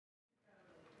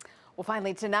Well,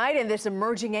 finally tonight, in this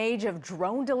emerging age of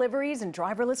drone deliveries and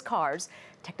driverless cars,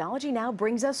 technology now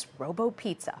brings us Robo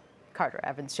Pizza. Carter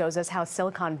Evans shows us how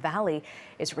Silicon Valley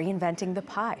is reinventing the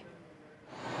pie.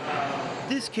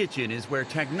 This kitchen is where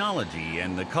technology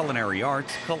and the culinary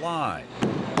arts collide.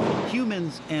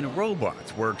 Humans and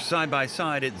robots work side by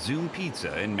side at Zoom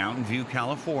Pizza in Mountain View,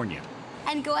 California.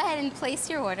 And go ahead and place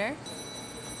your order.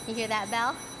 You hear that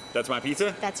bell? That's my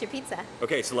pizza? That's your pizza.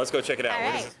 Okay, so let's go check it out. All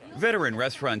right. Veteran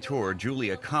restaurateur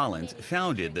Julia Collins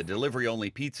founded the delivery-only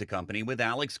pizza company with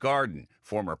Alex Garden,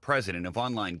 former president of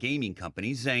online gaming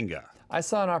company Zynga. I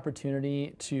saw an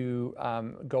opportunity to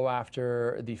go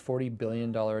after the $40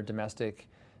 billion domestic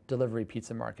delivery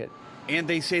pizza market. And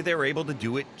they say they're able to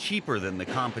do it cheaper than the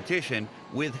competition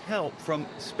with help from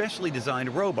specially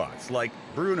designed robots like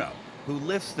Bruno, who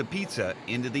lifts the pizza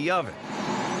into the oven.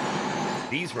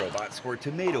 These robots squirt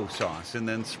tomato sauce and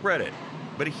then spread it,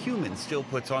 but a human still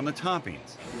puts on the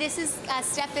toppings. This is a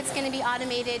step that's going to be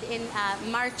automated in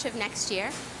March of next year.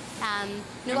 And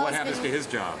what happens to his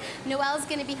job? Noel's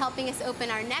going to be helping us open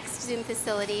our next Zoom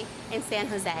facility in San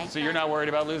Jose. So you're not worried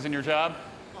about losing your job?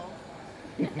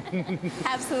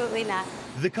 Absolutely not.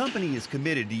 The company is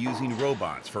committed to using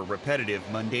robots for repetitive,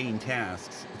 mundane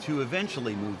tasks to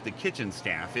eventually move the kitchen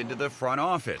staff into the front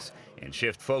office and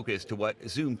shift focus to what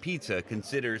Zoom Pizza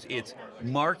considers its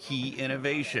marquee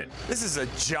innovation. This is a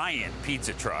giant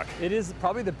pizza truck. It is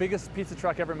probably the biggest pizza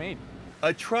truck ever made.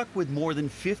 A truck with more than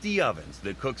 50 ovens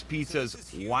that cooks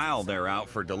pizzas while they're out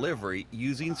for delivery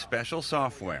using special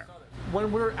software.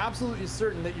 When we're absolutely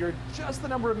certain that you're just the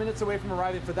number of minutes away from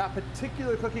arriving for that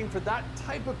particular cooking, for that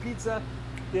type of pizza,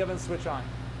 the ovens switch on.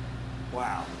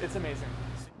 Wow. It's amazing.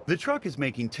 The truck is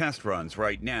making test runs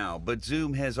right now, but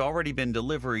Zoom has already been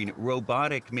delivering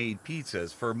robotic-made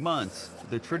pizzas for months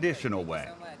the traditional way.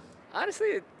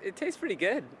 Honestly, it tastes pretty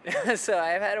good. So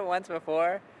I've had it once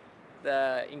before.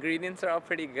 The ingredients are all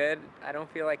pretty good. I don't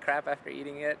feel like crap after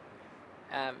eating it.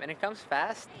 And it comes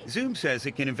fast. Zoom says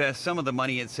it can invest some of the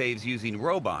money it saves using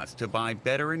robots to buy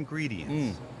better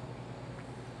ingredients.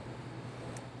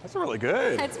 That's really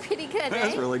good. That's pretty good, right?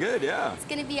 That's really good, yeah. It's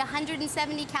going to be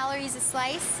 170 calories a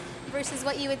slice versus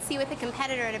what you would see with a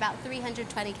competitor at about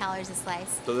 320 calories a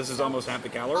slice. So this is almost half the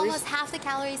calories? Almost half the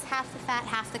calories, half the fat,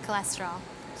 half the cholesterol.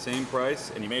 Same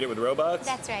price, and you made it with robots?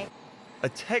 That's right. A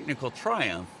technical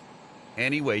triumph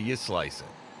any way you slice it.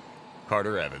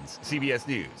 Carter Evans, CBS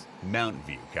News, Mountain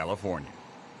View, California.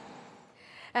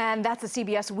 And that's the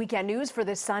CBS Weekend News for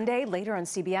this Sunday. Later on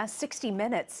CBS, 60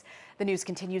 Minutes. The news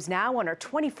continues now on our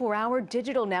 24-hour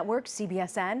digital network,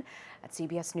 CBSN, at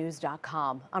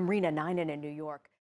cbsnews.com. I'm Rena Ninen in New York.